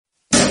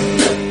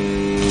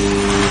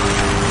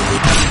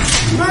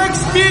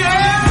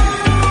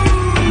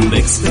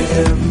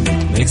ام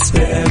ميكس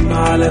بي ام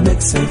على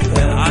ميكس اف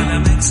ام على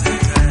ميكس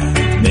اف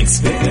ام ميكس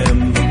بي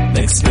ام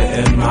ميكس بي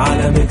ام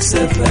على ميكس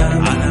اف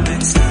ام على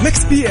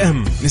ميكس بي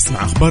ام.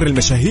 نسمع اخبار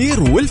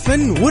المشاهير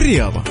والفن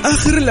والرياضة،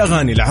 اخر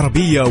الاغاني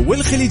العربية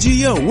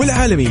والخليجية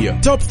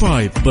والعالمية، توب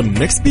 5 ضمن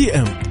ميكس بي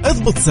ام.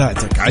 اضبط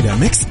ساعتك على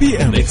ميكس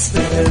بي ام. ميكس بي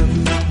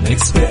ام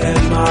ميكس بي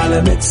ام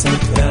على ميكس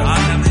اف ام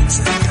على ميكس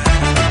اف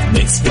ام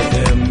ميكس بي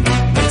ام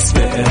ميكس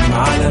بي ام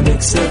على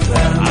ميكس اف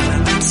ام على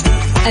ميكس.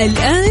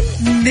 الآن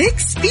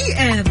ميكس بي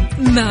ام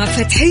مع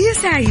فتحية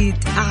سعيد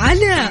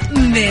على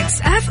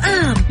ميكس اف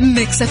ام.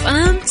 ميكس اف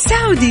ام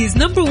سعوديز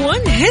نمبر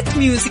 1 هيت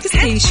ميوزك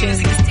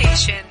ستيشن.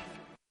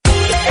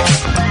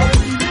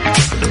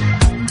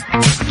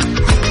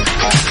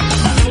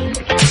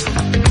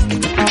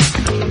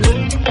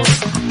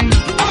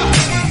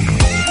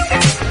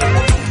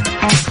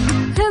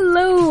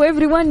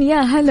 everyone.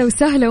 يا هلا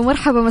وسهلا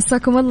ومرحبا،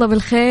 مساكم الله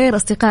بالخير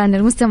أصدقائنا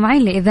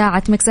المستمعين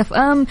لإذاعة ميكس اف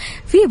ام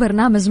في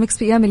برنامج ميكس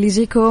بي ام اللي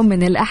يجيكم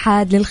من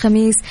الأحد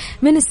للخميس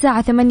من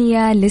الساعة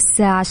 8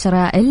 للساعة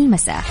 10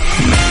 المساء.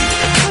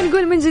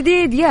 نقول من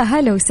جديد يا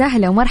هلا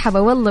وسهلا ومرحبا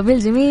والله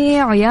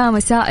بالجميع، ويا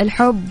مساء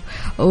الحب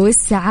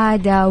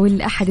والسعادة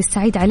والأحد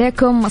السعيد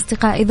عليكم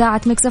أصدقاء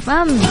إذاعة ميكس اف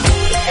ام.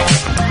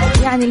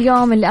 يعني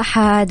اليوم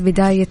الأحد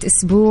بداية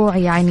أسبوع،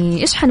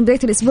 يعني اشحن بداية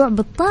الأسبوع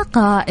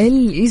بالطاقة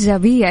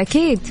الإيجابية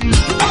أكيد.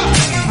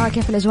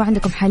 كيف الأجواء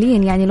عندكم حاليا؟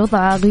 يعني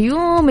الوضع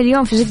غيوم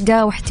اليوم في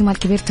جدة واحتمال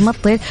كبير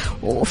تمطر،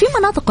 وفي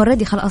مناطق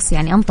اوريدي خلاص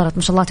يعني أمطرت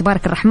ما شاء الله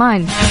تبارك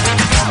الرحمن.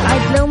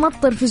 عاد لو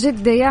مطر في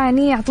جدة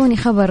يعني أعطوني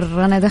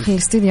خبر، أنا داخل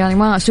الاستوديو يعني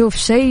ما أشوف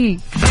شيء.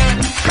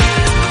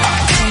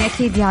 يعني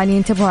أكيد يعني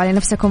انتبهوا على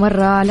نفسكم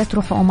مرة، لا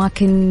تروحوا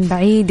أماكن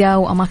بعيدة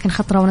وأماكن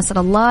خطرة، ونسأل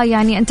الله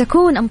يعني أن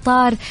تكون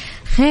أمطار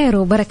خير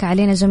وبركة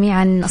علينا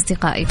جميعا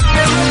أصدقائي.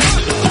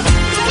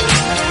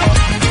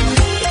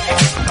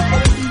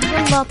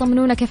 يلا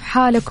طمنونا كيف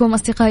حالكم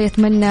أصدقائي،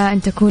 أتمنى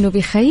أن تكونوا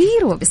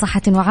بخير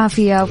وبصحة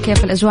وعافية.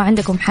 وكيف الأجواء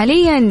عندكم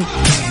حاليا؟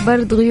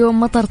 برد، غيوم،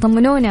 مطر؟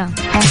 طمنونا.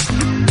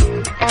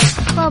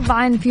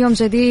 طبعا في يوم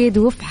جديد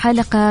وفي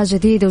حلقة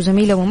جديدة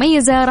وجميلة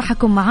ومميزة راح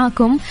أكون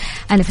معاكم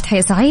أنا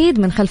فتحية سعيد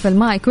من خلف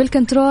المايك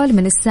والكنترول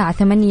من الساعة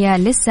 8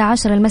 للساعة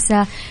 10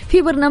 المساء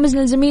في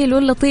برنامجنا الجميل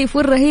واللطيف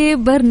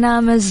والرهيب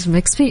برنامج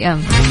ميكس بي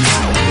ام.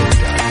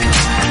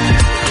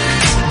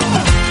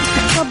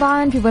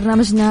 طبعا في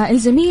برنامجنا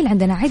الجميل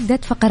عندنا عدة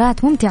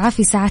فقرات ممتعة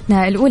في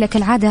ساعتنا الأولى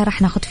كالعادة،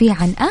 راح ناخذ فيها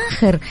عن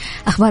آخر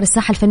أخبار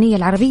الساحة الفنية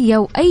العربية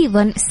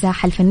وأيضا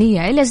الساحة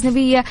الفنية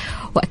الأجنبية،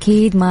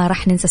 وأكيد ما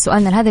راح ننسى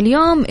سؤالنا لهذا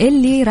اليوم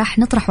اللي راح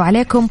نطرحه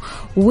عليكم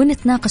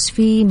ونتناقش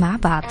فيه مع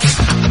بعض.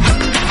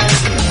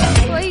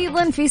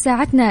 وأيضا في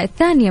ساعتنا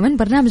الثانية من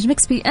برنامج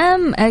ميكس بي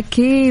أم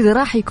أكيد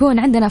راح يكون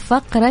عندنا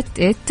فقرة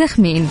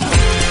التخمين.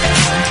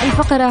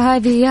 الفقرة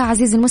هذه يا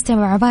عزيزي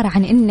المستمع عبارة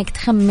عن إنك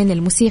تخمن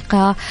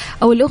الموسيقى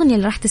أو الأغنية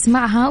اللي راح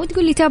تسمعها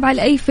وتقول لي تابعة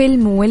لأي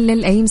فيلم ولا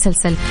لأي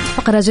مسلسل.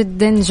 فقرة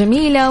جدا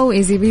جميلة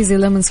وإيزي بيزي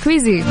ليمون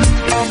سكويزي.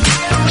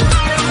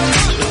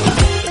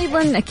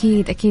 أيضا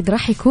أكيد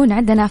راح يكون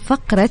عندنا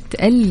فقرة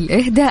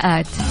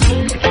الإهداءات.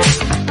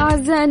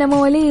 أعزائنا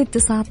مواليد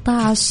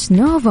 19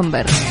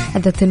 نوفمبر،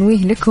 هذا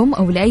تنويه لكم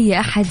أو لأي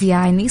أحد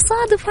يعني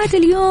صادف هذا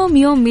اليوم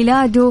يوم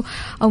ميلاده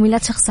أو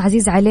ميلاد شخص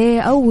عزيز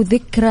عليه أو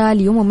ذكرى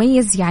ليوم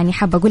مميز، يعني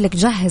حابة أقول لك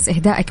جهز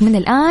إهدائك من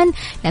الآن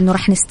لأنه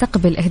راح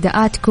نستقبل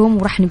إهداءاتكم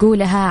وراح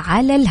نقولها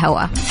على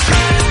الهواء.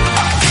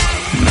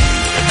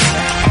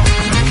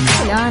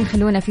 الآن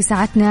خلونا في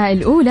ساعتنا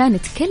الأولى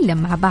نتكلم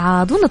مع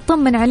بعض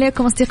ونطمن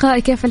عليكم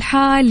أصدقائي، كيف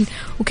الحال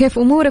وكيف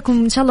أموركم؟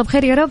 إن شاء الله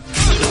بخير يا رب.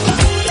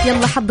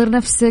 يلا حضر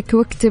نفسك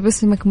واكتب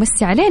اسمك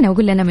مسي علينا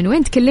وقول لنا من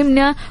وين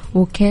تكلمنا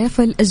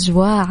وكيف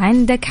الأجواء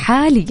عندك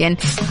حاليا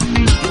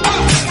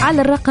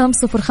على الرقم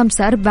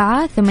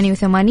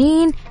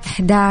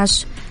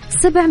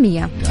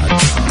 054-88-11-700.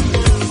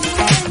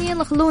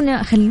 يلا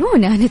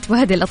خلونا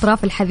نتبادل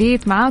أطراف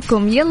الحديث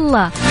معاكم.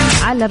 يلا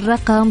على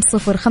الرقم 054-88-11-700.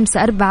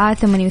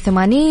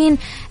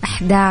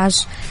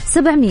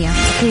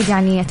 أكيد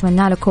يعني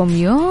أتمنى لكم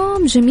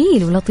يوم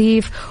جميل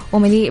ولطيف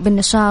ومليء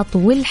بالنشاط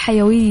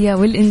والحيوية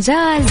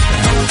والإنجاز.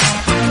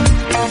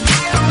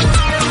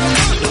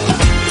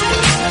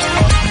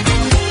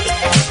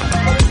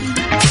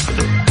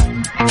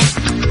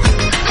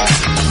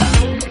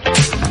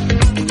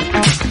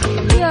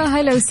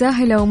 هلا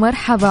وسهلا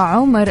ومرحبا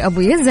عمر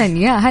أبو يزن،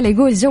 يا هلا.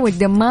 يقول جو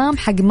الدمام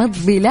حق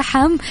مضبي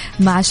لحم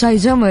مع شاي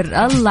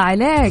جمر، الله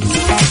عليك.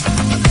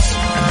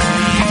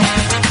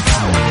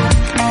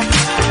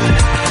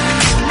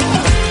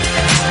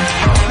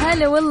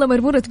 هلا والله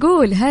مربورة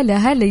تقول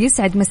هلا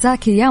يسعد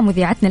مساكي يا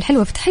مذيعتنا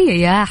الحلوة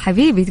فتحية يا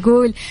حبيبي.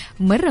 تقول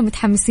مرة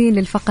متحمسين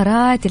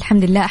للفقرات،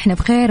 الحمد لله احنا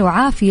بخير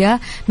وعافية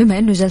بما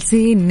انه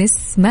جالسين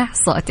نسمع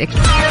صوتك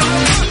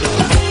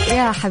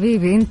يا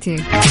حبيبي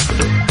انتي.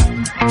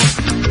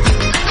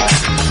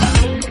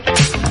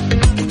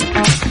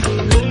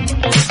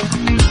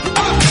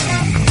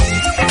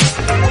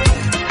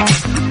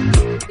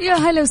 يا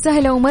هلا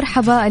وسهلا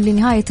ومرحبا اللي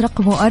نهاية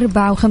رقمه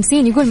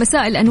 54 يقول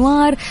مساء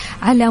الأنوار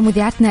على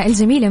مذيعتنا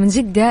الجميلة من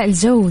جدة.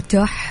 الجو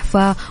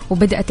تحفة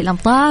وبدأت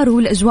الأمطار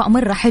والأجواء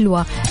مرة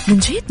حلوة من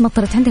جد.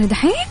 مطرت عندنا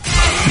دحين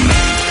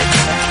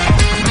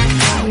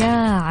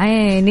يا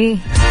عيني.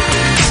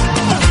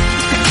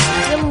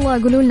 يلا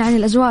قولوا لنا عن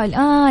الأجواء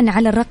الآن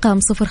على الرقم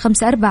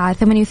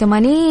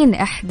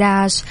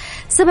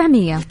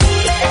 0548811700.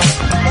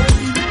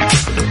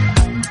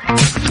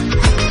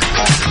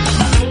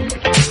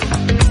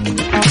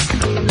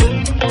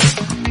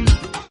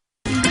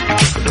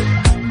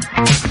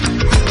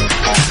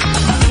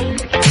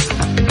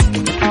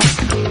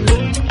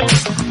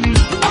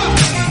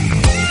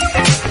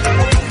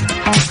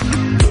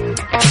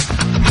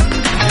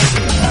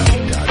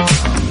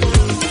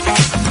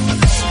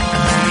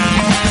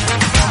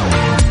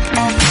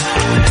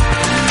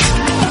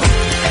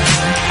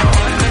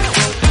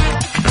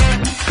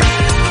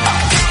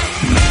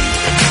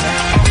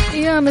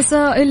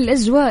 مساء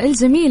الأجواء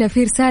الجميلة.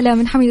 في رسالة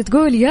من حميدة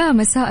تقول يا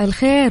مساء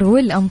الخير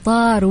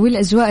والأمطار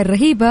والأجواء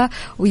الرهيبة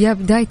ويا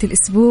بداية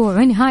الأسبوع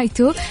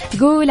ونهايته.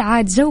 تقول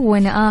عاد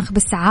جونا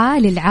بس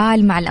عال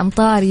العال مع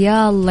الأمطار.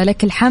 يلا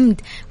لك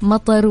الحمد،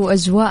 مطر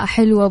وأجواء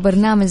حلوة.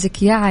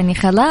 برنامجك يعني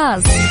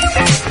خلاص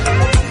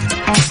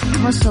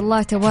ما شاء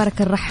الله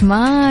تبارك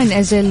الرحمن.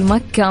 أجل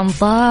مكة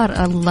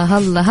أمطار. الله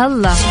الله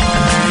الله.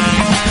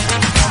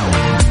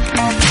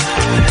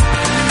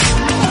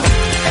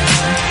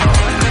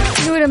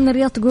 من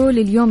الرياض تقول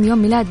اليوم يوم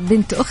ميلاد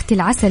بنت أختي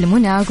العسل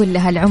منى. أقول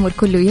لها العمر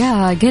كله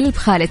يا قلب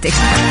خالتك.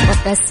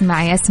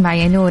 اسمعي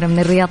يا نورة من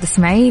الرياض،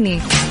 اسمعيني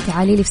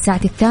تعالي لي في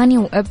ساعتي الثانية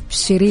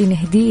وأبشري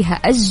نهديها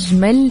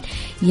أجمل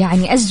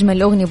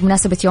أجمل أغنية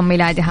بمناسبة يوم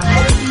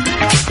ميلادها.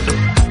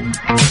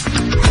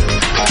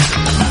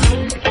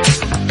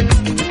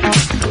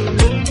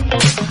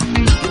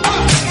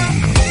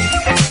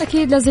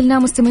 أكيد لازلنا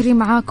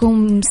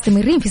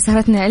مستمرين في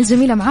سهرتنا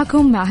الجميلة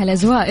معاكم مع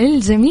هالأجواء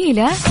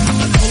الجميلة.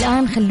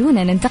 الآن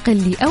خلونا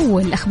ننتقل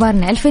لأول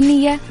أخبارنا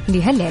الفنية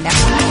لهالليلة.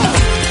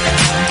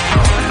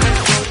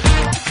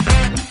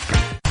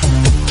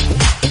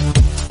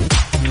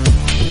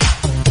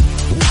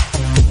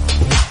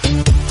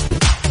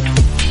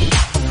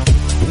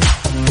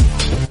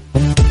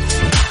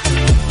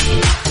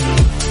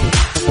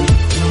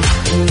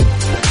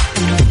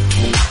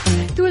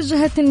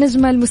 توجهت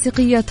النجمة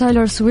الموسيقية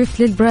تايلور سويفت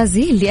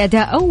للبرازيل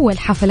لأداء أول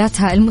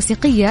حفلاتها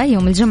الموسيقية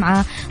يوم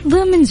الجمعة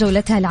ضمن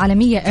جولتها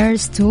العالمية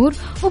إيرث تور.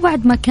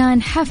 وبعد ما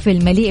كان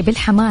حفل مليء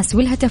بالحماس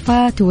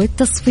والهتافات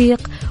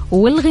والتصفيق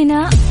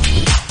والغناء،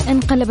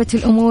 انقلبت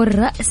الأمور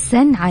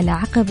رأسا على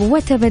عقب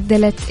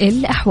وتبدلت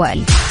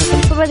الأحوال.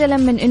 فبدلا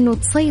من أنه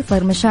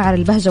تسيطر مشاعر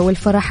البهجة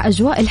والفرح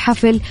أجواء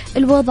الحفل،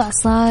 الوضع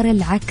صار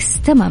العكس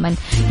تماما،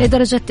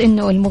 لدرجة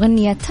أنه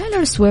المغنية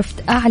تايلور سويفت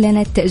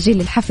أعلنت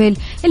تأجيل الحفل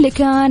اللي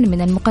كان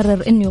من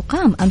المقرر أنه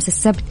يقام أمس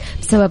السبت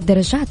بسبب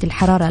درجات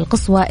الحرارة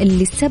القصوى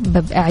اللي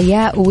سبب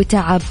إعياء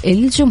وتعب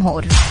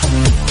الجمهور.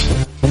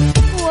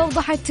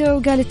 وضحت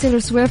وقالت تايلور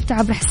سويفت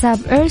عبر حساب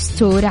إيرث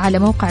تور على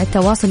موقع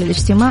التواصل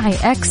الاجتماعي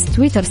اكس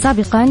تويتر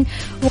سابقا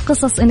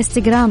وقصص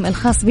انستغرام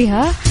الخاص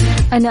بها: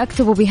 أنا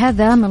أكتب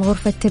بهذا من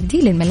غرفة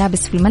تبديل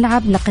الملابس في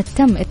الملعب. لقد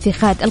تم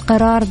اتخاذ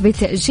القرار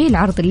بتأجيل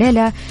عرض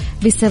الليلة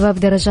بسبب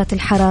درجات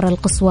الحرارة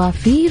القصوى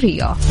في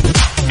ريو.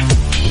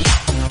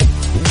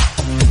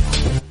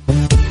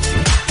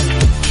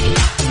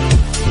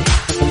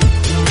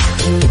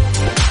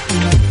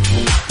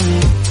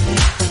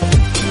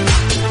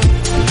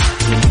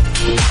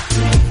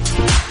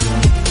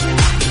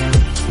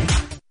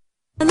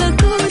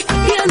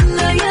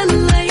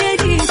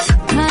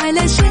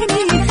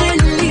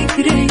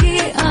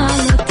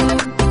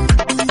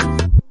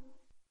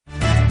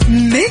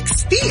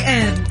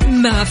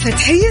 مع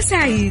فتحية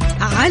سعيد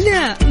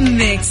على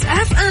ميكس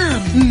اف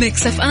ام.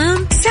 ميكس اف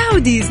ام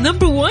سعوديز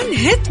نمبر 1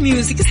 هيت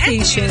ميوزك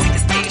ستيشن.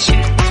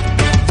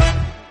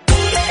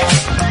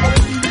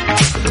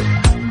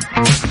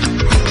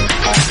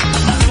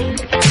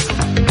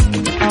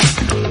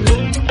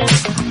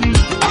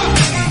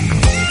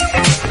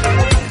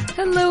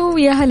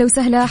 يا هلا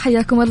وسهلا،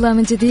 حياكم الله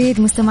من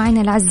جديد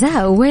مستمعينا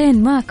الأعزاء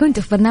وين ما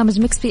كنتوا في برنامج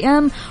ميكس بي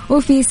ام،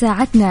 وفي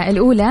ساعتنا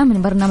الأولى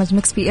من برنامج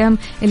ميكس بي ام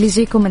اللي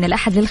يجيكم من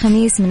الأحد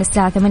للخميس من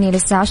الساعة 8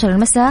 للساعة 10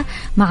 المساء.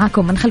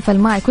 معاكم من خلف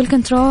المايك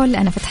والكنترول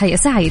أنا فتحية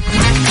سعيد.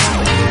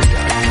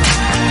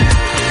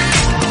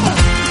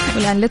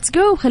 والآن ليتس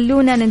جو،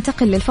 خلونا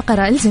ننتقل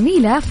للفقرة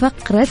الجميلة،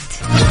 فقرة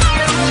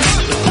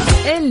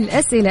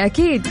الأسئلة.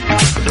 أكيد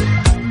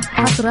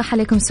أطرح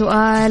عليكم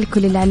سؤال،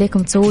 كل اللي عليكم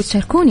تسووا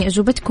تشاركوني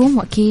أجوبتكم،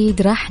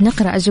 وأكيد راح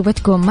نقرأ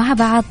أجوبتكم مع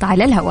بعض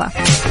على الهواء.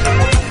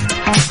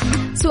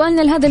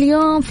 سؤالنا لهذا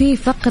اليوم في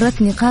فقرة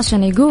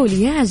نقاشنا يقول: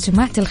 يا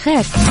جماعة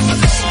الخير،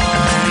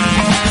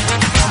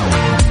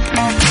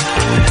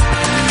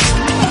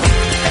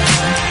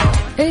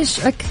 إيش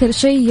أكثر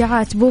شيء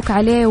يعاتبوك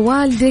عليه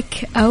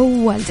والدك أو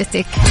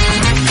والدتك؟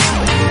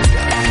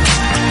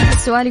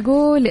 السؤال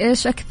يقول: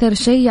 إيش أكثر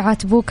شيء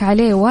يعاتبوك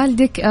عليه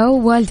والدك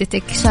أو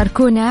والدتك؟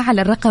 شاركونا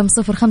على الرقم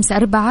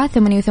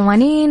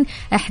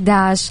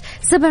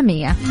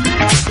 0548811700.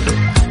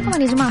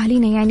 طبعا يا جماعة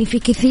أهلينا يعني في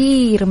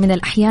كثير من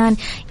الأحيان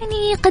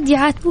يعني قد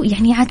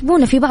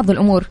يعاتبونا في بعض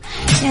الأمور،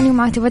 يعني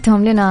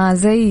معاتبتهم لنا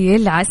زي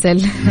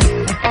العسل.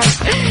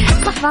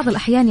 صح بعض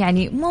الأحيان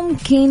يعني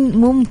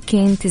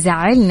ممكن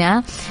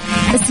تزعلنا،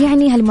 بس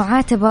يعني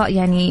هالمعاتبة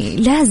يعني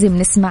لازم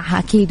نسمعها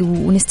أكيد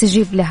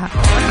ونستجيب لها،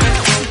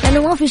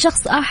 لأنه ما في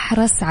شخص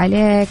أحرص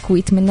عليك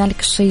ويتمنى لك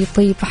الشيء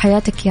طيب في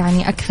حياتك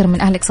يعني أكثر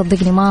من أهلك،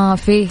 صدقني ما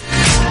في.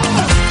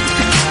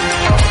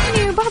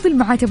 يعني بعض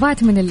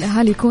المعاتبات من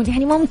الأهالي يكون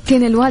يعني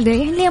ممكن الوالدة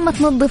يعني ليه ما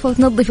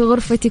تنظفي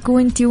غرفتك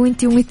وانتي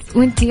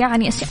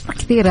يعني أشياء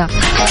كثيرة،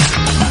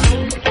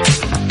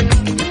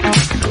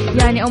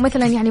 يعني أو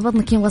مثلا يعني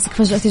بطنك ينغصك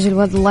فجأة تجي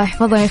الوالد الله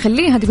يحفظها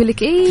يخليها تقول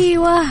لك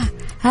أيوة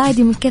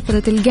هذه من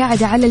كثرة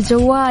القاعدة على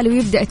الجوال،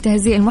 ويبدأ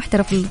التهزيء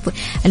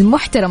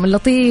المحترم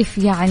اللطيف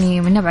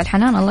يعني من نبع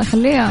الحنان الله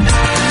يخليها.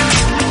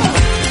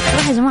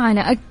 صراحة يا جماعة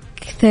أنا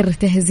أكثر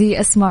تهزيء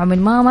أسمع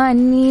من ماما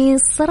أني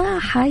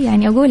الصراحة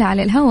يعني أقولها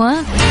على الهوا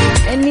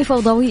أني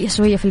فوضوية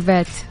شوية في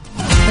البيت،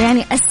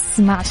 يعني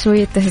أسمع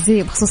شوية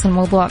تهزيء بخصوص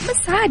الموضوع،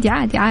 بس عادي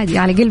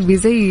على قلبي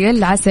زي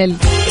العسل.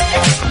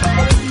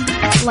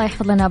 الله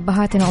يحفظ لنا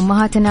أبهاتنا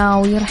وأمهاتنا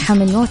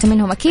ويرحم الموت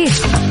منهم أكيد.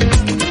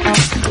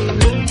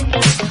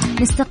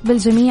 نستقبل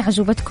جميع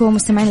أجوبتكم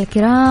مستمعين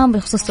الكرام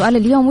بخصوص سؤال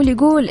اليوم، واللي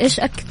يقول إيش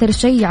أكثر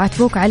شيء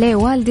عاتبوك عليه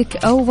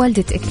والدك أو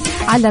والدتك،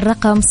 على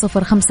الرقم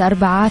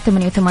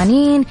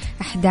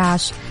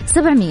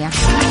 0548811700.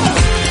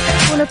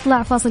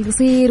 ونطلع فاصل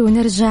قصير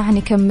ونرجع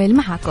نكمل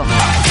معاكم.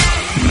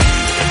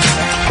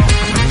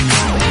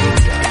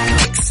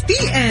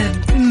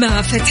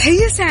 مع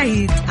فتحية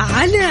سعيد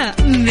على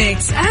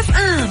ميكس اف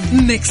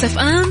ام. ميكس اف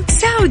ام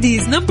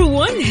سعوديز نمبر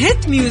 1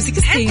 هيت ميوزك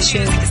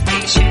ستيشن.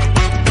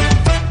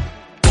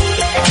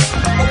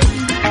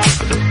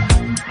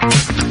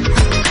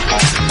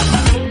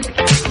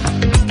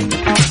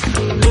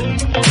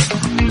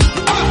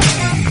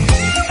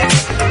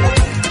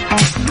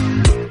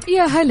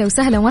 يا هلا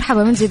وسهلا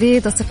ومرحبا من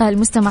جديد أصدقائي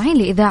المستمعين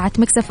لإذاعة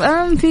ميكس اف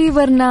ام في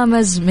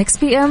برنامج ميكس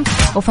بي ام،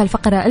 وفي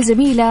الفقرة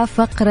الجميلة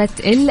فقرة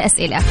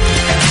الأسئلة.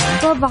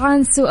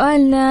 طبعا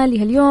سؤالنا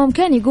لهاليوم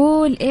كان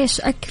يقول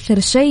إيش أكثر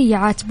شيء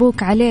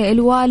يعاتبوك عليه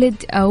الوالد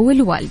أو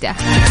الوالدة.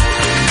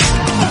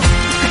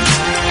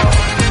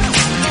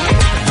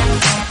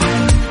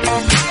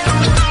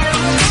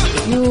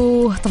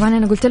 طبعا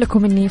أنا قلت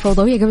لكم إني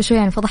فوضوية قبل شوي،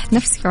 يعني فضحت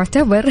نفسي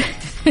يعتبر.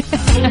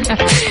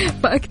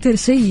 فأكتر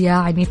شيء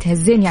يعني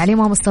تهزيني عليه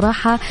ماما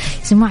الصراحة يا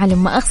جماعة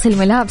لما أغسل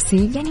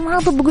ملابسي، يعني ما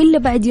أضب أقول له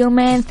بعد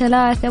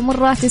 2-3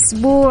 مرات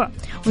أسبوع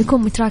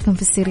ويكون متراكم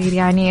في السرير.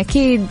 يعني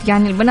أكيد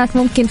يعني البنات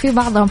ممكن في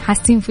بعضهم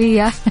حاسين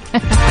فيها.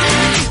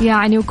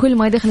 يعني وكل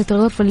ما دخلت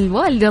الغرفة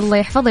الوالدة الله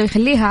يحفظها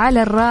ويخليها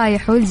على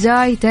الرايح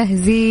والجاي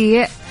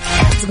تهزيء.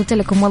 بس قلت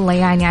لكم والله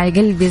يعني على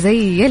قلبي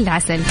زي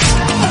العسل.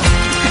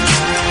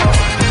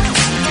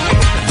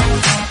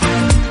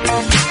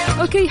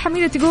 اوكي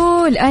حميدة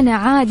تقول انا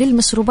عاد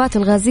المشروبات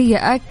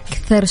الغازية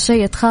اكثر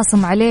شيء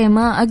اتخاصم عليه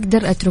ما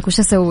اقدر اترك، وش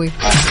اسوي؟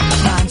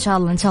 ان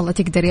شاء الله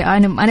تقدري،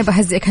 انا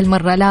بهزئك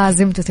هالمرة،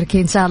 لازم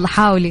تتركي ان شاء الله،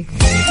 حاولي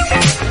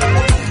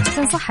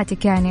عشان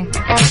صحتك يعني.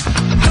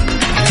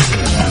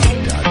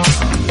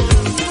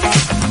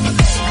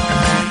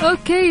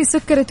 اوكي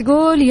سكر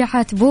تقول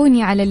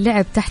يحاتبوني على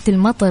اللعب تحت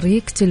المطر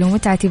يقتلوا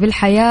متعتي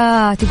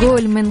بالحياة،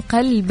 تقول من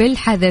قلب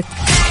الحدث.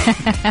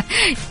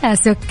 يا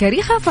سكر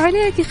يخافوا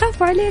عليك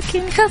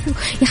يعني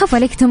يخافوا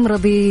عليك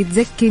تمرضي،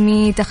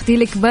 تزكمي، تاخدي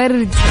لك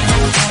برد.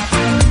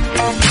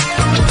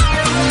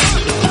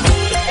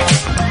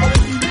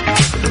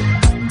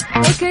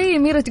 اوكي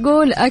ميرا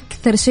تقول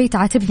اكثر شيء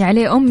تعاتبني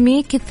عليه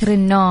امي كثر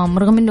النوم،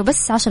 رغم انه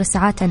بس 10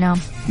 ساعات انام،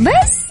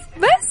 بس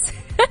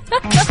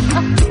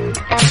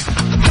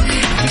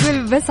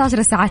تقول بس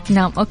 10 ساعات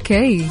تنام.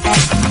 اوكي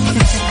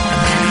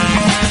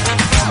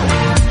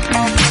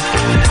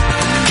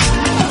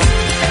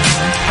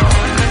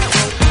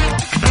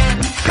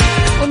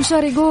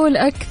ومشار يقول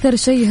أكثر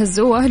شيء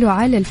هزوه أهله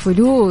على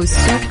الفلوس،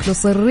 شكله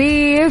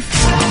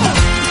صريف.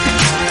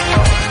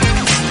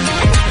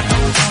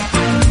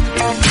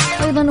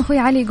 أيضا أخوي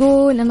علي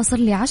يقول أنا صار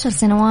لي 10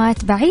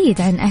 سنوات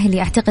بعيد عن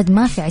أهلي، أعتقد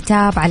ما في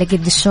عتاب على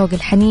قد الشوق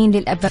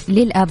الحنين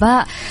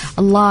للآباء،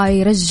 الله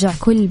يرجع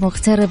كل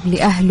مغترب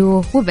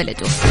لأهله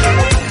وبلده.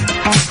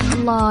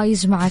 الله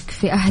يجمعك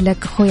في أهلك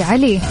أخوي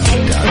علي،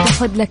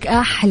 وتأخذ لك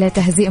أحلى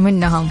تهزيء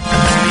منهم.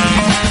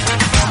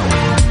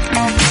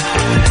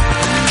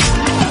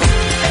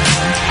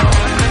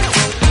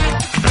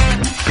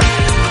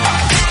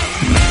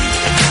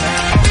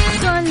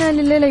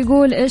 الليلة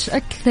يقول إيش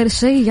أكثر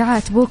شيء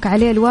يعاتبوك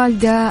عليه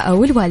الوالدة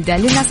أو الوالدة؟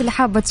 للناس اللي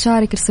حابة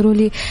تشارك ارسلوا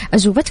لي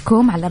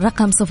أجوبتكم على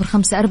الرقم 0548811700.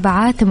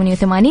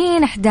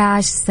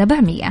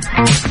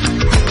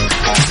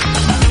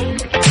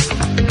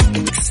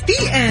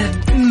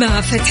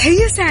 مع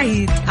فتحية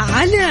سعيد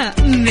على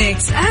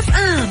ميكس اف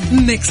ام.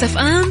 ميكس اف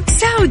ام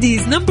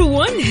سعوديز نمبر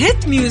 1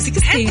 هيت ميوزك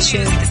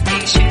ستيشن.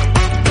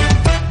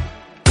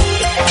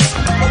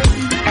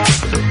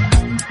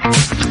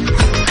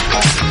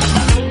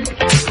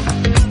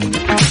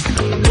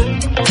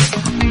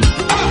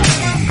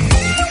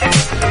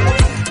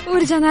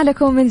 ورجعنا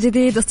لكم من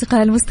جديد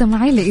أصدقائي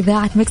المستمعين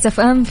لإذاعة ميكس اف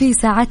ام في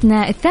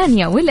ساعتنا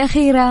الثانية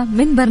والأخيرة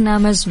من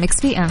برنامج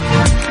ميكس بي ام.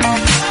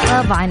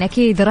 طبعا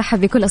أكيد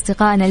رحب بكل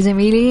أصدقائنا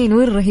الجميلين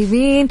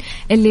والرهيبين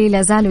اللي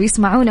لا زالوا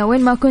يسمعونا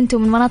وين ما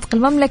كنتم من مناطق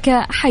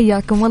المملكة.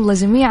 حياكم الله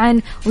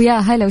جميعا ويا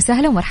هلا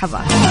وسهلا ومرحبا.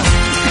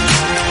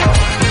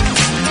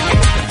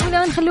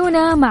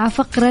 خلونا مع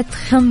فقرة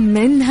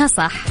خمنها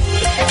صح.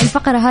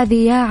 الفقرة هذه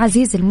يا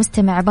عزيز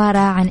المستمع عبارة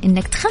عن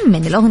انك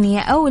تخمن الأغنية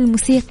أو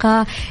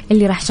الموسيقى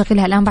اللي راح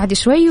شغلها الآن بعد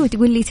شوي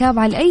وتقول لي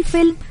تابعة لأي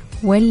فيلم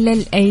ولا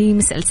لأي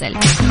مسلسل.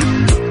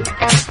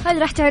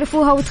 هل راح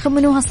تعرفوها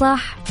وتخمنوها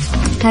صح؟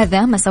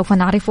 هذا ما سوف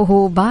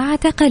نعرفه بعد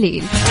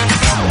قليل.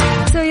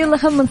 يلا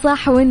خمن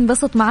صح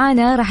وانبسط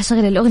معانا. راح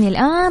أشغل الأغنية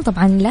الآن.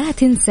 طبعا لا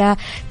تنسى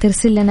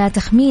ترسل لنا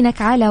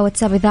تخمينك على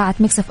واتساب إذاعة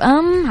ميكس اف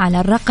ام على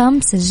الرقم،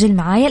 سجل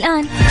معايا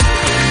الآن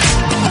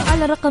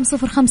على الرقم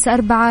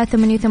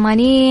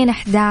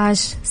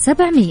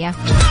 0548811700.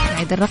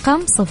 نعيد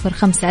الرقم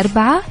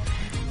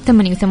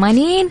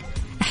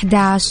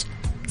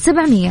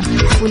 0548811700.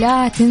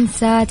 ولا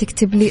تنسى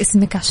تكتب لي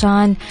اسمك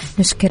عشان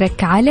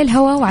نشكرك على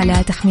الهواء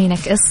وعلى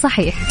تخمينك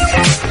الصحيح.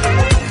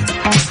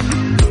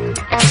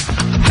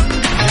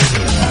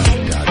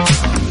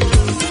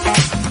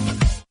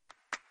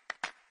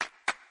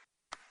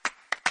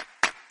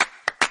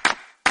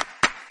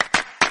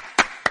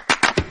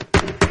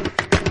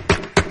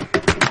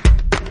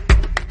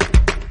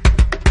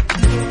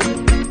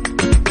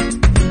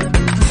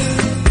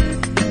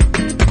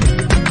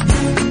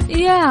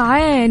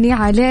 عيني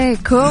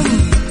عليكم.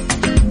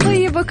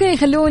 طيب اوكي،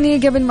 خلوني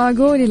قبل ما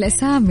اقول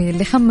الاسامي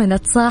اللي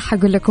خمنت صح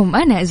اقول لكم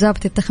انا اجابة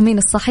التخمين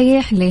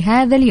الصحيح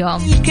لهذا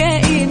اليوم.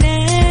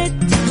 الكائنات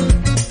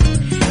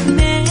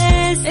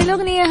ناس.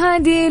 الاغنية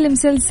هذه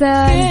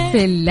لمسلسل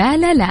في لا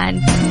لا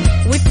لاند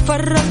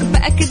وتفرق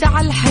بقى كده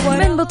على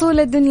الحوار من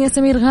بطولة دنيا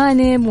سمير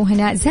غانم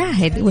وهناء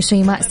زاهد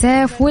وشيماء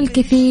سيف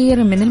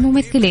والكثير من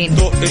الممثلين.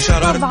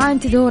 طبعا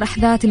تدور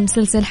أحداث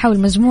المسلسل حول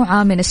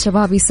مجموعة من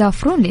الشباب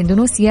يسافرون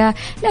لإندونيسيا،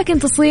 لكن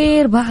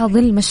تصير بعض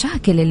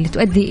المشاكل اللي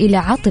تؤدي إلى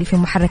عطل في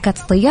محركات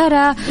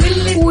الطيارة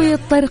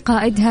ويضطر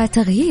قائدها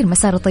تغيير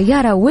مسار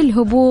الطيارة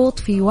والهبوط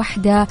في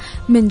واحدة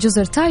من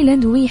جزر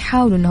تايلاند،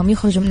 ويحاولوا أنهم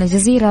يخرجوا من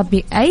الجزيرة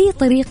بأي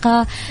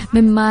طريقة،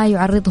 مما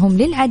يعرضهم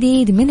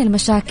للعديد من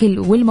المشاكل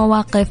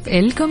والمواقف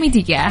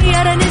الكوميدية.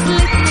 يا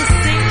نزلت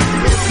نصي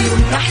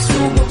يوم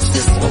نحسو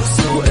مقصص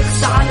مقصو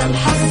اخس على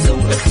الحظ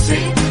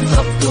واخسي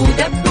خبط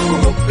ودب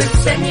وهب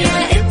بثانية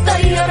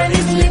الطيارة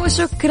نزلت.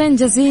 وشكرا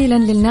جزيلا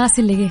للناس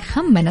اللي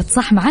خمنت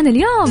صح معنا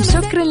اليوم.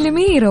 شكرا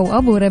لميرا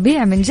وأبو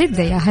ربيع من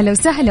جدة، يا هلا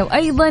وسهلا،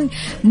 وأيضا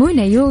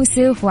منى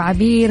يوسف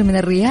وعبير من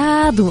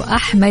الرياض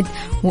وأحمد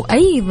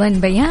وأيضا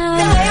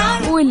بيان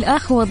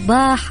والأخ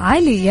وضاح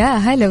علي، يا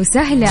هلا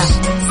وسهلا،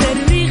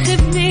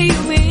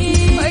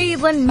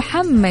 وأيضا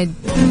محمد.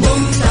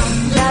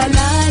 لا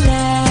لا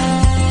لا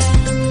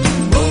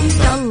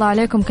الله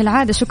عليكم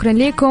كالعادة. شكرا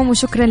لكم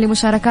وشكرا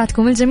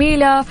لمشاركاتكم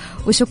الجميلة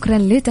وشكرا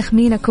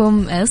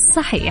لتخمينكم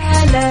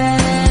الصحيح. لا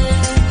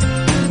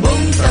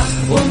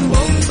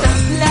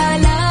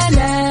لا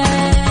لا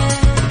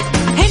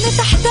هنا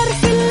تحتر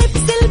في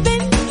اللبس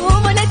البنت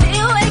وولد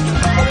ايه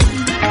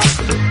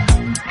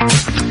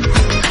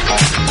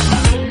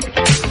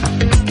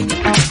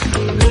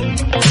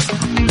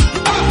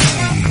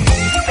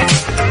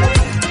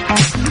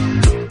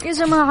يا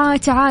جماعة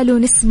تعالوا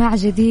نسمع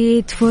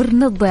جديد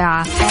فرن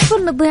الضيعة.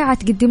 فرن الضيعة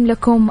تقدم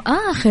لكم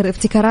آخر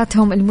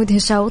ابتكاراتهم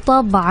المدهشة،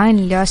 وطبعا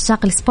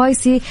لعشاق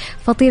السبايسي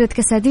فطيرة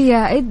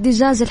كسادية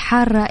الدجاج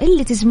الحارة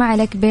اللي تجمع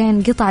لك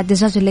بين قطع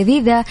الدجاج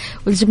اللذيذة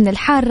والجبنة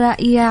الحارة،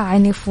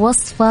 يعني في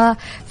وصفة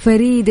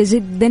فريدة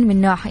جدا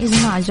من نوعها. يا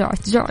جماعة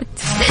جعت.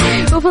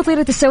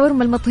 وفطيرة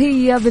الشاورما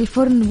المطهية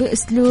بالفرن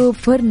بأسلوب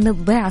فرن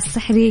الضيعة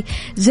السحري،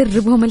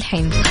 جربهم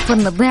الحين.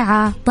 فرن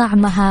الضيعة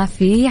طعمها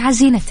في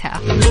عجينتها.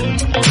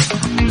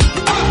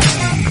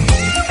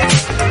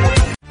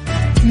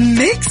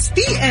 ميكس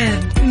بي ام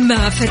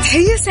مع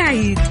فتحية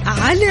سعيد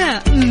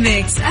على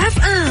ميكس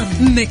اف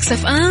ام. ميكس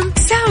اف ام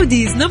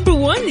سعوديز نمبر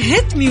 1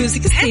 هيت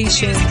ميوزك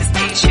ستيشن.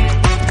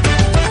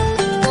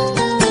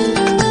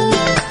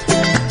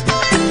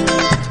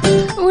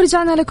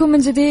 ورجعنا لكم من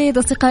جديد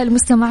أصدقائي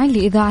المستمعين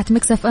لإذاعة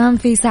ميكس اف ام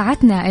في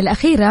ساعتنا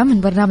الأخيرة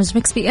من برنامج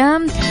ميكس بي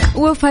ام.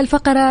 وفي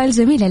الفقرة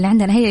الجميلة اللي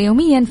عندنا هي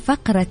يوميا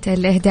فقرة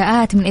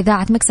الإهداءات من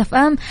إذاعة ميكس اف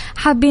ام.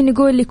 حابين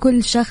نقول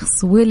لكل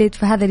شخص ولد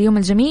في هذا اليوم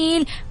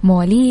الجميل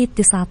مواليد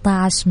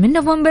 19 من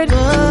نوفمبر،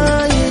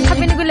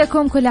 حابين نقول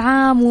لكم كل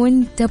عام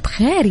وانت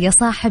بخير يا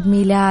صاحب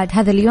ميلاد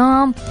هذا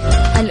اليوم.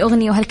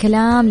 الأغنية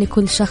وهالكلام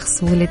لكل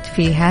شخص ولد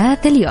في هذا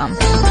اليوم.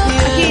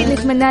 أكيد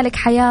نتمنى لك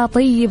حياة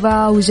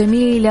طيبة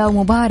وجميلة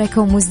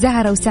ومباركة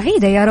ومزدهرة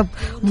وسعيدة يا رب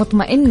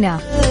ومطمئنة،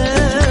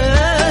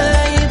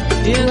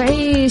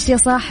 وعيش يا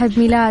صاحب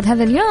ميلاد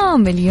هذا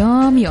اليوم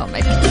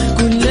يومك.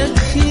 كلك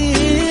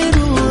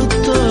خير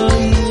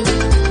والطيب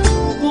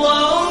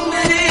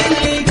وعمري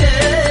اللي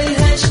جاي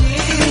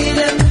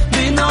هشيلك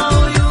بين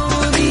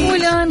عيوني.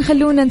 والآن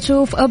خلونا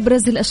نشوف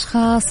أبرز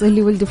الأشخاص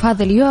اللي ولدوا في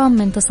هذا اليوم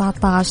من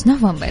 19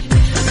 نوفمبر.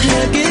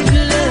 هجيب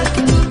لك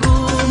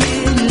نجوم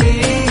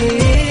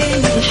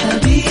الليل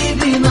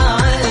حبيبي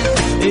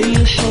معاك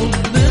الحب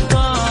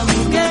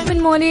طعمه. من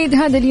مواليد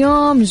هذا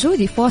اليوم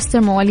جودي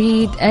فوستر،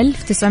 مواليد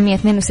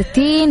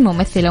 1962،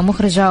 ممثلة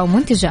ومخرجة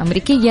ومنتجة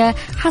أمريكية،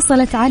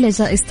 حصلت على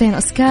جائزتين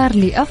أوسكار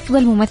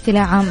لأفضل ممثلة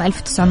عام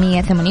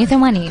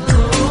 1988.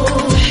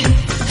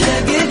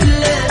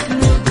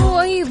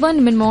 وأيضا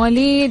من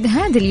مواليد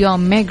هذا اليوم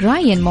ميغ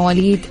راين،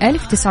 مواليد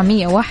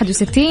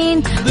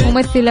 1961،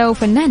 ممثلة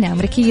وفنانة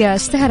أمريكية،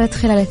 اشتهرت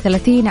خلال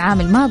 30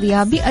 عام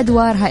الماضية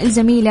بأدوارها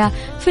الجميلة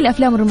في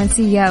الأفلام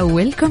الرومانسية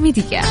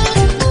والكوميدية.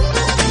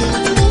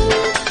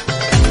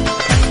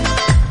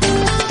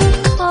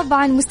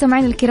 طبعا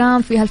مستمعين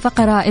الكرام، في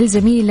هالفقرة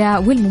الجميلة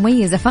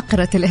والمميزة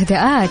فقرة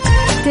الإهداءات،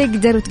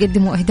 تقدروا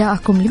تقدموا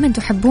إهداءكم لمن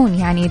تحبون.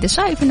 يعني إذا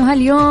شايف إنه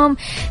اليوم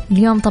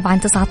طبعا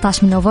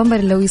 19 من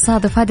نوفمبر، لو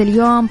يصادف هذا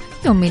اليوم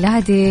يوم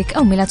ميلادك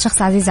أو ميلاد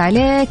شخص عزيز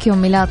عليك، يوم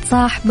ميلاد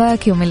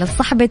صاحبك، يوم ميلاد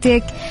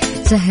صاحبتك،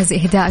 جهز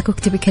إهداءك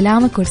واكتبي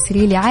كلامك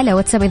وارسلي لي على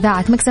واتساب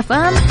إذاعة ميكس اف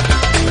ام،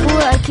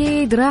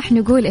 وأكيد راح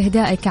نقول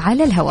إهدائك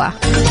على الهواء.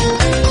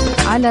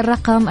 على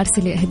الرقم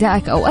ارسل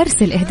إهدائك أو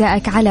أرسل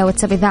إهدائك على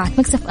واتساب إذاعة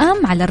ميكس اف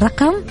ام على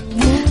الرقم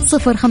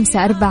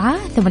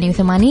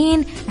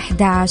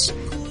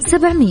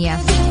 0548811700.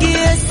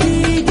 يا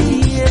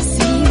سيدي يا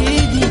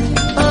سيدي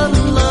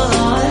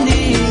الله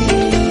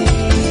عليك،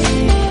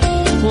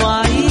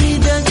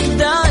 وعيدك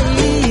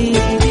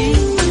دعيلي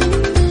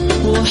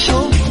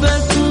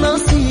وحبك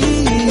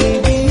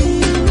نصيبي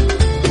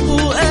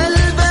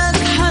وقلبك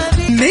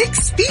حبيبي.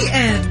 ميكس بي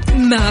ام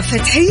مع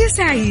فتحية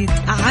سعيد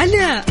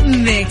على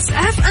ميكس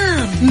اف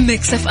ام.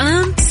 ميكس اف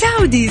ام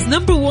سعوديز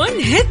نمبر 1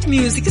 هيت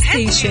ميوزك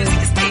ستيشن.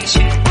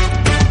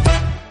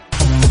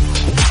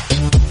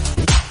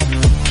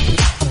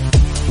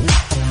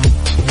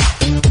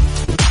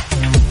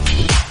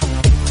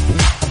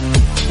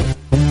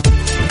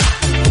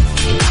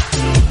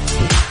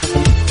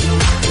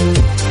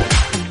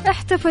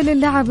 احتفل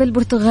اللاعب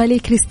البرتغالي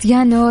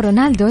كريستيانو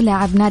رونالدو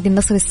لاعب نادي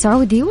النصر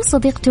السعودي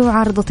وصديقته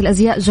عارضة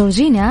الأزياء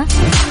جورجينا،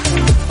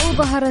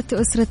 وظهرت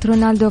أسرة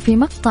رونالدو في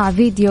مقطع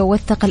فيديو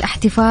وثق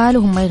الاحتفال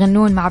وهم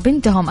يغنون مع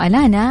بنتهم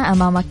ألانا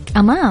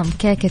أمام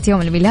كيكة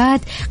يوم الميلاد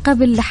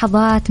قبل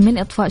لحظات من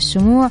إطفاء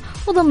الشموع.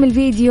 وضم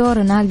الفيديو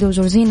رونالدو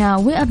وجورجينا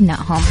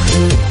وأبنائهم.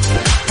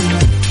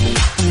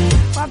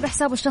 وعبر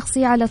حسابه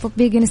الشخصي على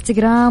تطبيق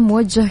انستغرام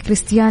وجه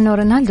كريستيانو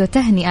رونالدو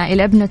تهنئة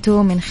إلى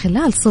ابنته من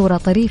خلال صورة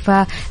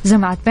طريفة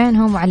جمعت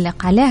بينهم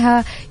وعلق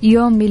عليها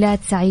يوم ميلاد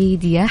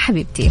سعيد يا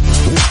حبيبتي.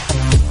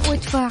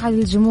 وتفاعل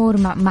الجمهور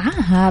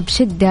معاها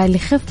بشدة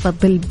لخفة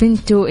ظل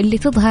بنته اللي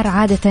تظهر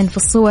عادة في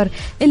الصور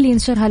اللي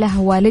ينشرها لها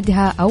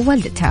والدها أو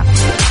والدتها.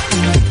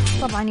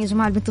 طبعا يا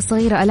جماعة البنت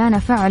الصغيرة ألانا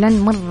فعلا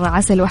مرة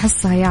عسل،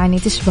 وحسها يعني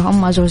تشبه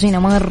أمها جورجينا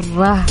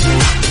مرة.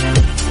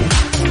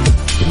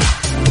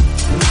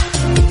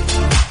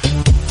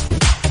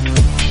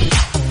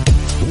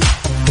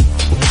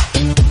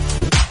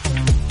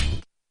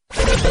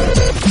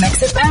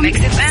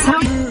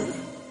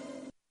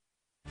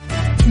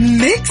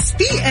 ميكس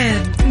بي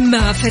ام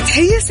مع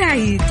فتحية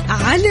سعيد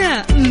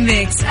على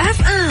ميكس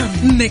اف ام.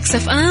 ميكس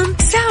اف ام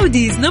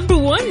سعوديز نمبر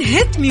 1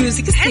 هيت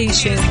ميوزك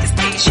ستيشن.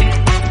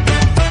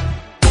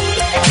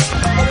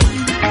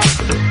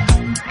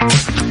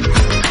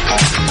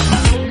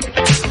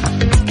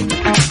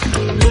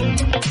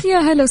 يا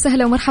هلا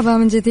وسهلا ومرحبا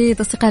من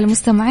جديد أصدقائي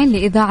المستمعين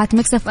لإذاعة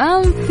ميكس اف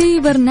ام في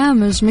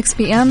برنامج ميكس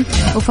بي ام،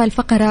 وفي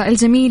الفقرة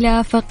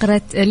الجميلة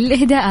فقرة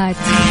الإهداءات.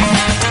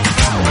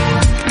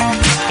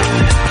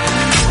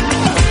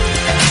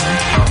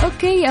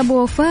 اوكي،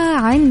 ابو وفاء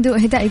عنده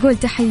اهداء، يقول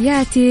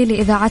تحياتي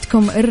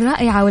لاذاعتكم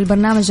الرائعه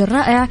والبرنامج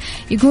الرائع.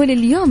 يقول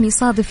اليوم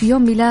يصادف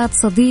يوم ميلاد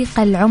صديق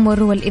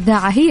العمر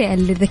والاذاعه هي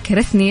اللي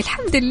ذكرتني،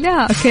 الحمد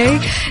لله. اوكي،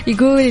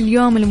 يقول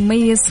اليوم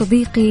المميز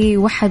صديقي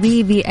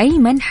وحبيبي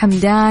ايمن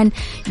حمدان،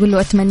 يقول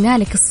له اتمنى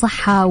لك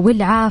الصحه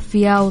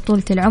والعافيه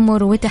وطولة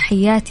العمر،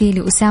 وتحياتي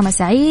لاسامه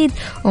سعيد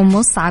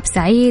ومصعب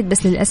سعيد،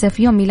 بس للاسف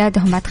يوم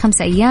ميلادهم بعد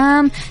 5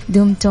 أيام،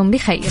 دمتم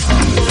بخير.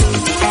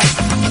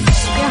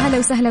 أهلا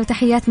وسهلا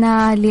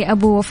وتحياتنا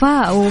لأبو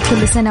وفاء،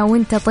 وكل سنة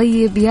وانت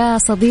طيب يا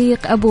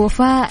صديق أبو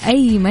وفاء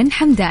أيمن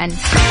حمدان.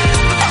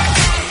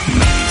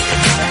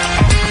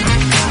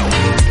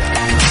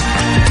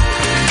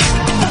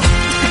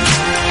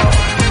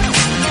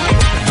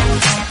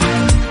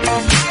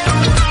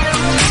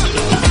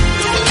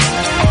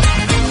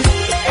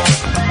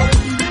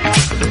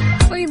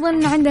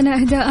 عندنا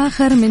إهداء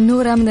آخر من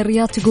نورة من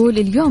الرياض، تقول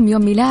اليوم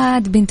يوم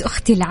ميلاد بنت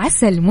أختي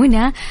العسل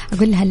منى،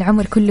 أقول لها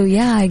العمر كله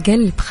يا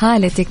قلب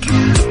خالتك،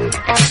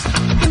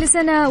 كل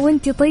سنة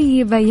وانت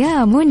طيبة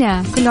يا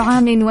منى، كل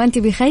عام وانت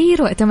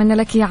بخير، وأتمنى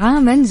لك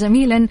عاما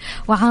جميلا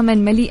وعاما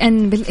مليئا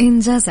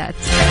بالإنجازات.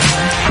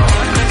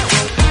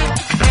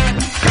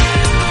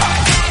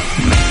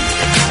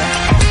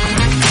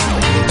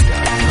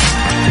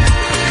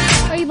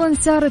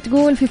 سارة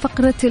تقول في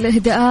فقرة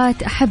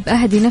الإهداءات أحب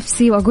أهدي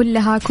نفسي وأقول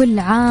لها كل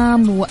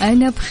عام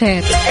وأنا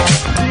بخير.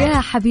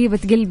 يا حبيبة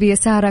قلبي يا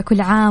سارة،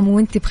 كل عام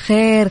وأنت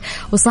بخير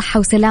وصحة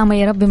وسلامة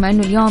يا رب، بما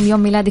أنه اليوم يوم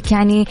ميلادك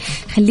يعني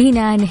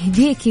خلينا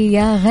نهديكي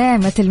يا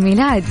غامة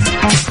الميلاد.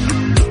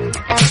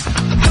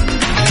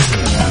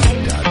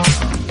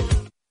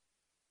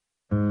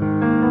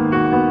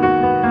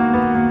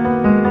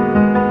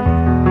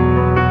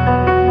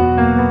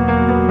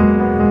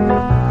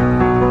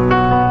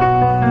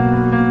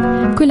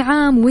 كل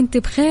عام وانت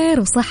بخير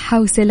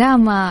وصحة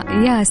وسلامة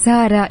يا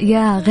سارة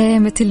يا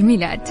غيمة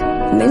الميلاد.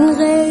 من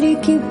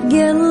غيرك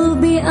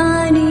بقلبي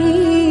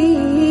أني،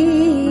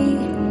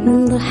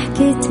 من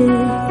ضحكتك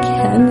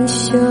هم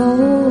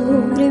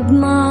الشعور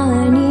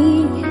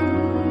بمعاني،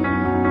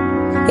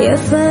 يا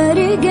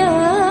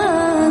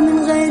فارقة من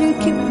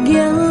غيرك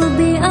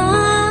بقلبي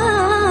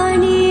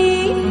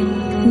أني،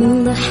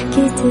 من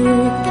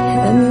ضحكتك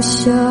هم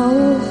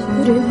الشعور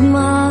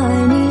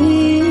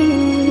بمعاني،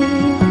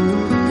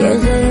 يا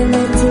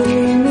غيمة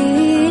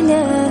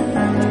الميلاد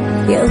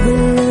يا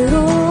ظل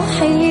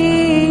روحي،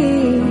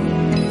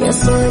 يا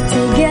صوت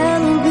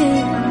قلبي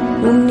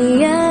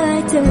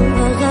وأمنيات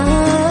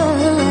وأغاني،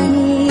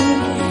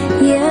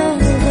 يا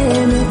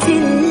غيمة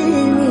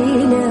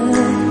الميلاد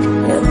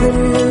يا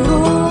ظل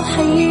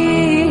روحي،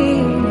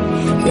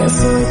 يا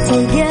صوت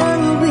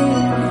قلبي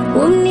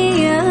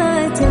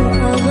وأمنيات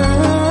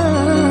وأغاني.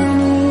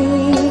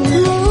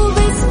 مو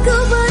بس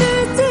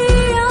كبرتي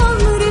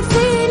عمري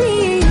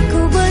فيني،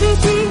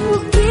 كبرتي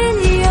وكل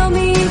يوم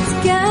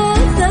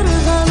يتكاثر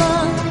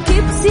غلاك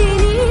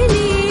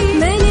بسنيني،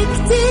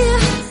 ملكتي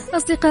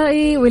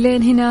أصدقائي.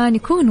 ولين هنا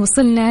نكون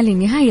وصلنا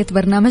لنهاية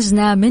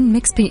برنامجنا من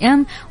ميكس بي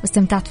ام،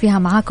 واستمتعت فيها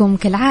معاكم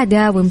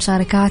كالعادة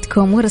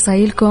بمشاركاتكم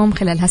ورسائلكم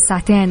خلال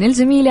هالساعتين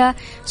الجميلة.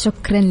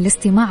 شكرا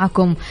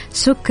لاستماعكم،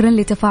 شكرا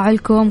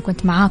لتفاعلكم.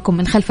 كنت معاكم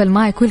من خلف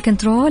المايك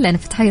والكنترول أنا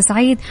فتحية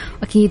سعيد،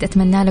 وأكيد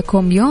أتمنى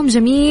لكم يوم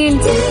جميل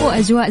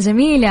وأجواء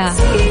جميلة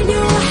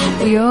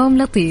ويوم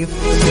لطيف.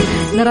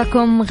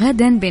 نراكم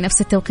غدا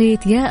بنفس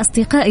التوقيت يا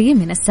أصدقائي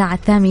من الساعة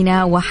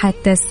 8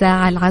 وحتى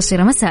الساعة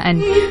 10 مساء.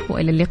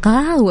 وإلى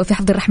اللقاء وفي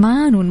حفظ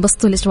الرحمن،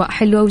 وانبسطوا الأجواء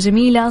حلوة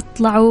وجميلة،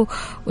 اطلعوا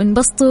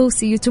وانبسطوا.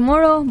 See you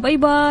tomorrow. باي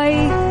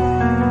باي.